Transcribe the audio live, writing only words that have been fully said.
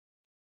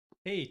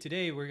Hey,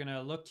 today we're going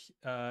to look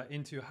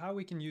into how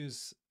we can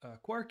use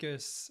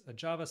Quarkus, a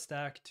Java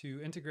stack,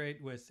 to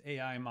integrate with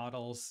AI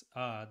models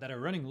that are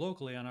running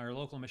locally on our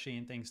local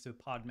machine thanks to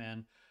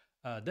Podman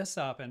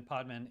Desktop and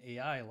Podman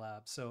AI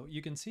Lab. So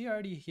you can see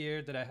already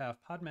here that I have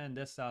Podman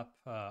Desktop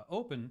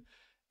open,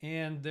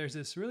 and there's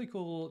this really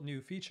cool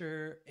new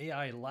feature,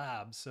 AI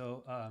Lab.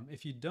 So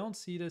if you don't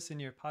see this in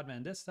your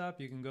Podman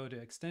Desktop, you can go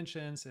to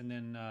Extensions and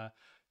then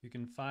you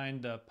can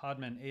find the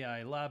Podman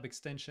AI Lab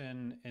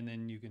extension, and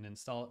then you can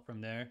install it from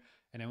there.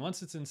 And then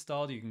once it's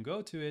installed, you can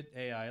go to it,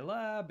 AI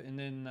Lab, and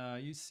then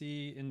you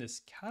see in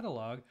this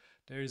catalog,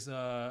 there's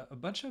a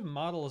bunch of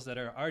models that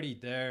are already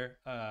there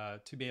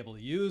to be able to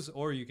use,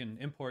 or you can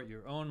import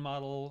your own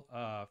model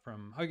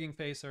from Hugging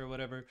Face or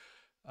whatever.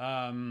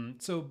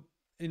 So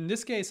in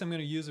this case, I'm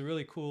going to use a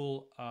really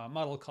cool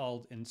model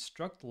called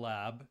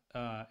Instructlab.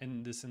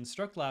 And this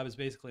Instructlab is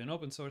basically an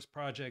open source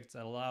project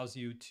that allows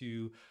you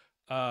to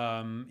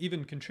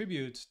even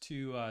contribute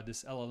to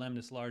this LLM,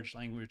 this large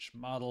language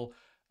model,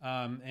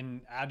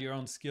 and add your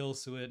own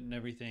skills to it and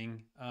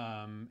everything,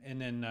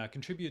 and then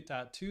contribute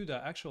that to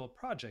the actual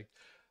project.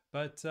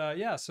 But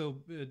yeah,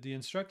 so the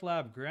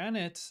Instructlab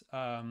Granite,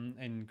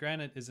 and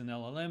Granite is an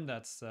LLM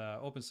that's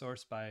open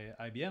source by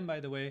IBM, by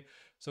the way.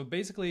 So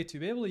basically, to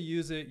be able to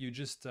use it, you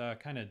just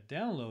kind of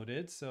download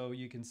it. So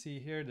you can see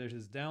here, there's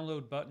this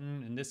download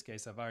button. In this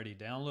case, I've already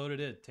downloaded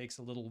it. It takes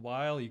a little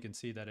while. You can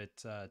see that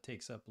it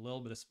takes up a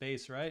little bit of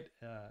space, right?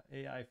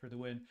 AI for the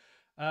win.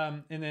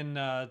 And then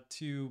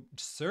to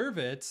serve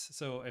it,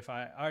 so if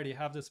I already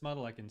have this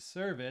model, I can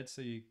serve it.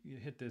 So you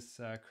hit this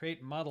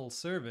create model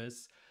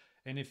service.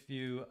 And if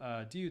you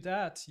do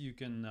that, you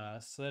can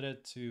set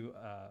it to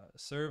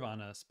serve on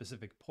a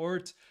specific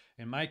port.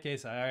 In my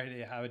case, I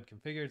already have it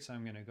configured, so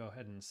I'm going to go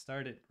ahead and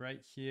start it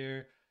right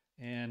here.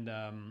 And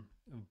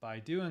by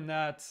doing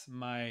that,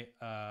 my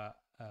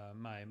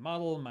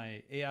model,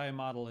 my AI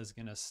model, is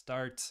going to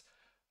start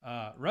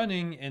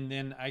running, and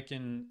then I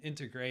can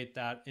integrate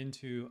that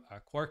into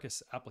a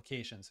Quarkus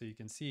application. So you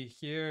can see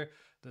here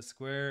the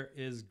square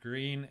is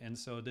green, and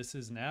so this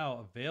is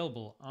now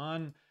available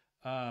on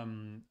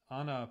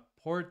a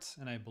port,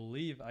 and I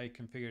believe I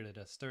configured it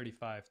as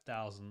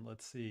 35,000.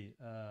 Let's see.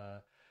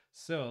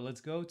 So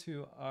let's go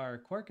to our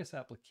Quarkus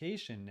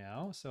application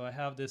now. So I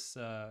have this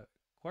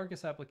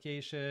Quarkus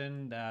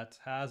application that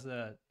has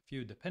a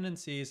few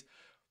dependencies,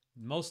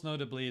 most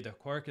notably the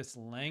Quarkus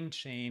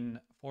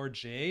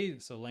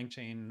LangChain4j. So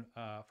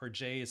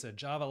LangChain4j is a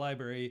Java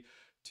library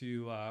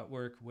to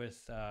work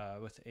with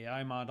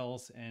AI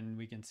models, and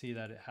we can see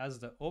that it has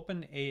the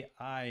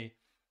OpenAI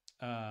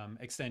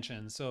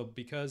extension. So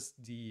because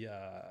the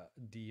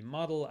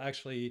model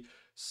actually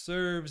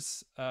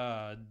serves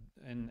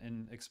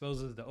and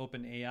exposes the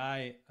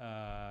OpenAI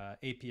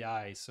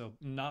API, so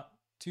not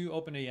to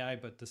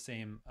OpenAI, but the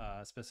same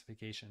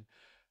specification.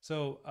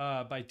 So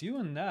by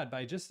doing that,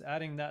 by just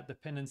adding that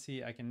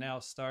dependency, I can now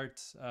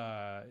start,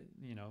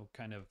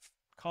 kind of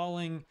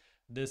calling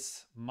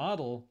this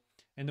model.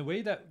 And the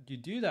way that you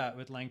do that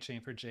with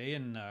LangChain4j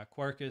and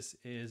Quarkus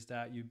is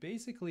that you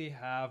basically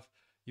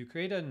you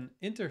create an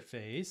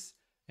interface,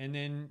 and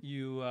then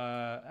you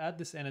add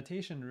this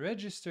annotation,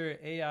 register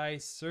AI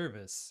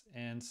service.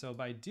 And so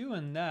by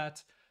doing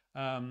that,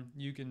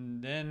 you can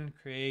then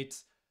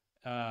create,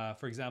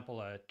 for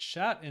example, a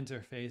chat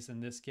interface in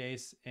this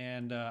case,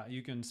 and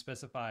you can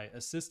specify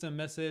a system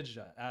message,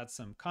 add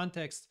some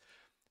context.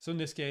 So in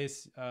this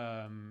case,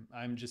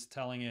 I'm just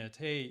telling it,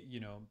 hey,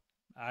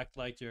 act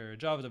like you're a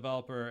Java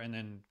developer, and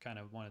then kind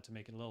of wanted to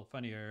make it a little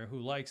funnier, who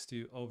likes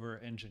to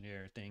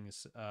over-engineer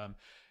things.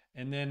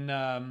 And then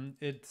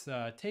it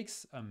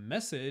takes a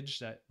message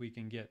that we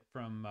can get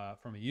from a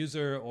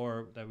user,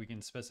 or that we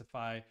can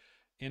specify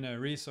in a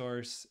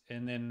resource,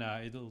 and then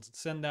it'll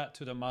send that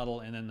to the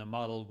model, and then the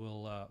model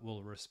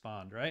will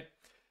respond, right?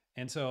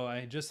 And so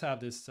I just have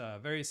this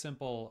very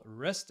simple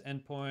REST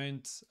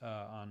endpoint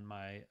on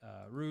my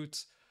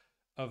root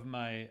of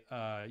my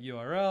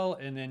URL,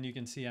 and then you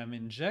can see I'm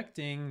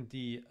injecting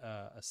the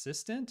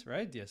assistant,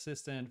 right? The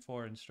assistant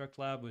for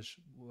Instructlab, which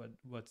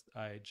what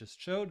I just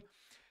showed.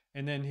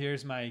 And then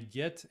here's my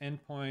get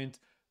endpoint,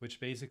 which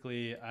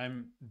basically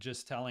I'm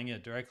just telling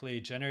it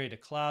directly generate a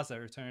class that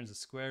returns the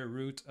square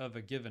root of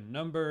a given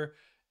number.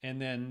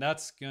 And then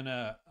that's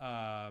gonna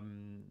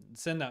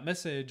send that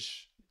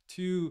message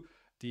to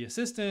the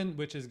assistant,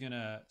 which is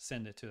gonna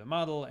send it to the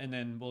model, and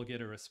then we'll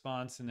get a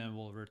response, and then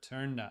we'll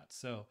return that.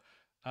 So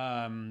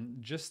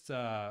just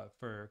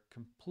for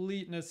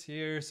completeness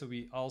here, so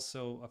we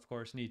also, of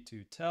course, need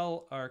to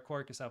tell our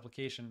Quarkus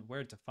application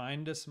where to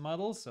find this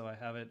model. So I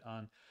have it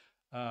on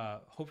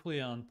hopefully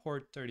on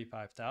port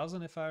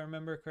 35,000, if I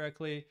remember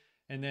correctly.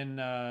 And then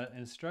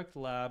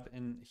Instructlab,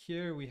 and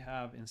here we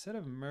have, instead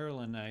of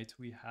Merlinite,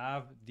 we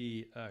have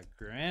the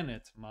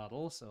Granite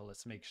model. So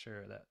let's make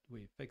sure that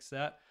we fix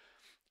that.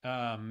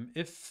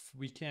 If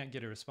we can't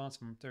get a response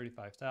from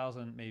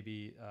 35,000,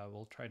 maybe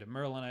we'll try to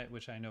Merlinite,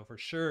 which I know for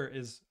sure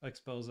is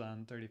exposed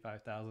on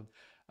 35,000.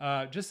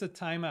 just a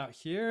timeout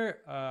here,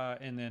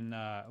 and then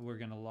we're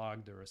going to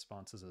log the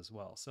responses as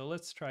well. So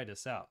let's try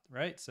this out,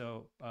 right?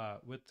 So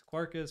with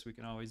Quarkus, we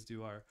can always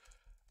do our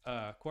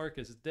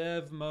Quarkus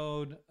dev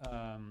mode,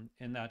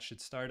 and that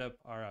should start up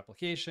our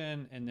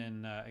application and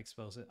then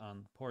expose it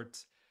on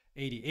port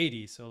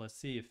 8080. So let's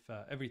see if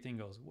everything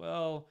goes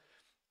well.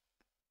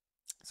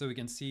 So we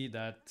can see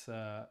that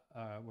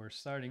we're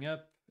starting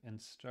up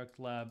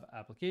Instructlab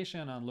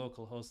application on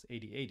localhost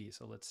 8080.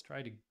 So let's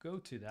try to go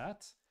to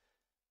that.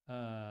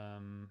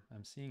 I'm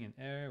seeing an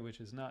error, which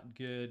is not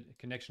good.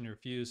 Connection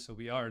refused. So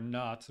we are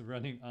not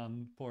running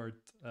on port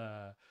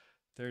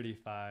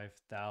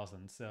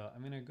 35,000. So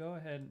I'm going to go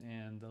ahead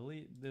and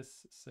delete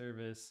this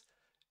service,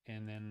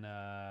 and then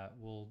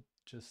we'll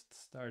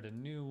just start a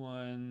new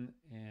one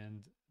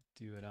and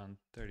do it on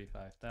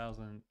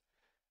 35,000.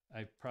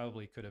 I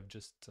probably could have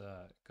just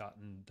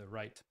gotten the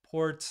right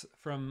port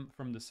from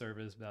the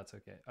service, but that's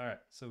okay. All right,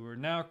 so we're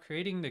now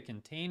creating the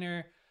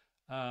container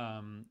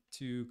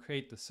to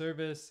create the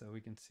service. So we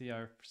can see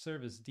our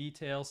service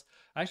details.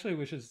 Actually,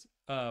 which is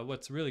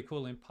what's really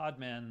cool in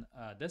Podman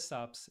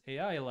Desktop's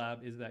AI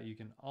Lab is that you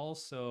can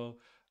also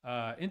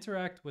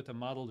interact with a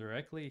model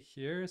directly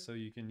here. So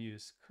you can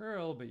use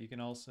curl, but you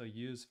can also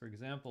use, for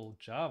example,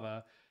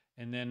 Java.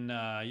 And then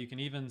you can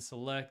even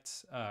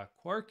select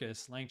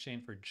Quarkus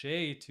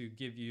LangChain4j to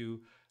give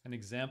you an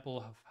example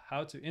of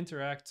how to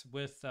interact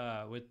with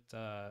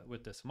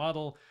this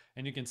model.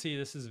 And you can see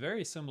this is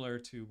very similar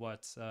to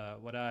what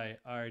I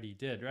already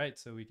did, right?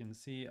 So we can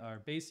see our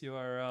base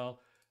URL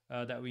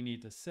that we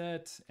need to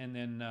set, and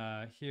then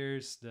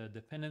here's the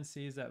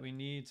dependencies that we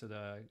need. So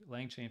the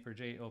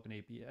LangChain4j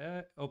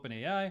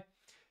OpenAI.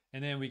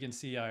 And then we can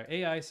see our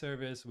AI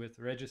service with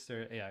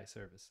register AI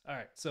service. All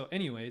right, so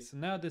anyway, so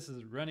now this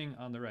is running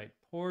on the right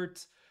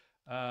port.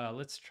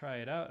 Let's try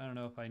it out. I don't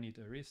know if I need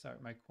to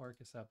restart my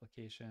Quarkus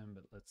application,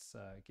 but let's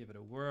give it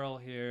a whirl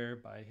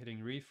here by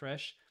hitting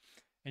refresh.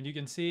 And you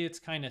can see it's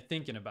kind of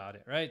thinking about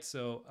it, right?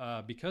 So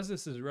because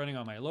this is running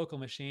on my local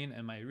machine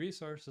and my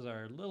resources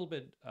are a little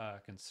bit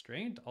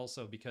constrained,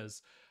 also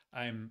because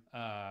I'm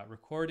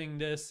recording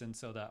this, and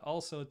so that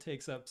also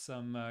takes up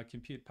some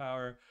compute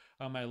power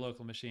on my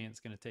local machine. It's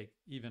going to take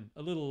even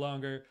a little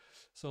longer.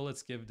 So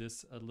let's give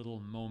this a little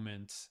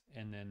moment,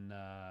 and then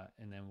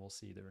we'll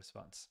see the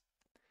response.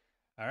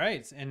 All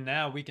right, and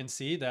now we can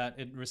see that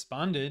it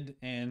responded,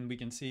 and we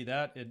can see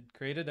that it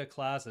created a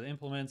class that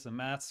implements a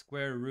math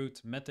square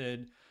root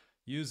method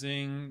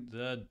using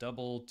the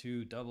double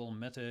to double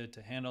method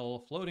to handle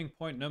floating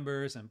point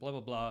numbers and blah, blah,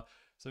 blah.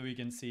 So we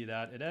can see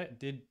that it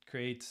did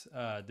create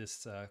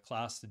this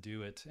class to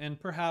do it, and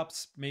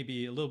perhaps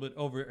maybe a little bit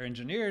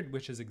over-engineered,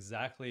 which is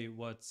exactly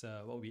what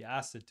we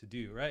asked it to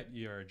do, right?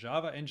 You're a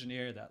Java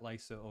engineer that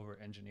likes to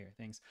over-engineer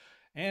things.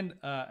 And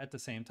at the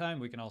same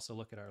time, we can also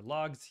look at our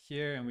logs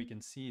here, and we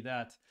can see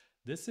that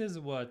this is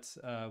what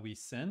we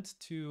sent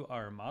to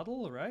our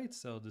model, right?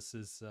 So this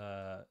is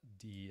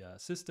the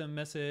system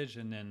message,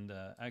 and then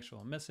the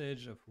actual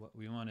message of what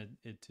we wanted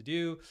it to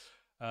do.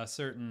 A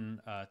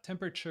certain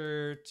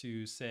temperature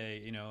to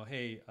say, you know,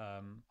 hey,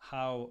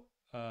 how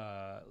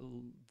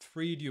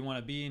free do you want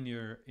to be in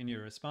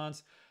your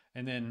response?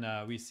 And then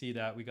we see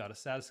that we got a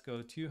status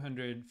code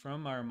 200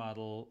 from our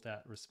model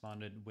that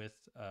responded with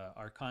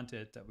our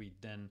content that we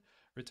then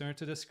returned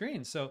to the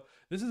screen. So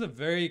this is a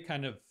very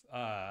kind of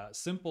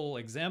simple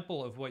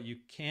example of what you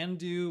can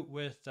do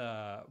with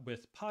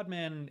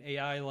Podman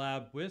AI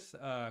Lab, with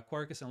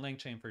Quarkus and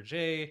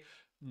LangChain4j,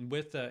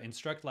 with the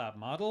Instructlab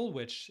model,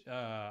 which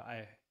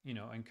I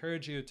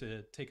encourage you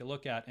to take a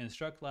look at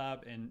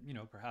Instructlab, and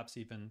perhaps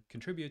even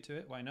contribute to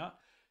it. Why not?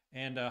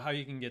 And how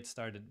you can get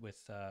started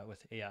with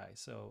AI.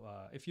 So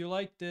if you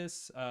like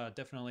this,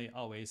 definitely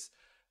always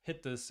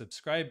hit the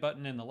subscribe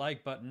button and the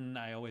like button.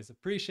 I always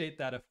appreciate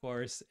that, of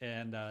course.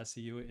 And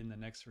see you in the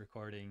next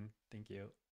recording. Thank you.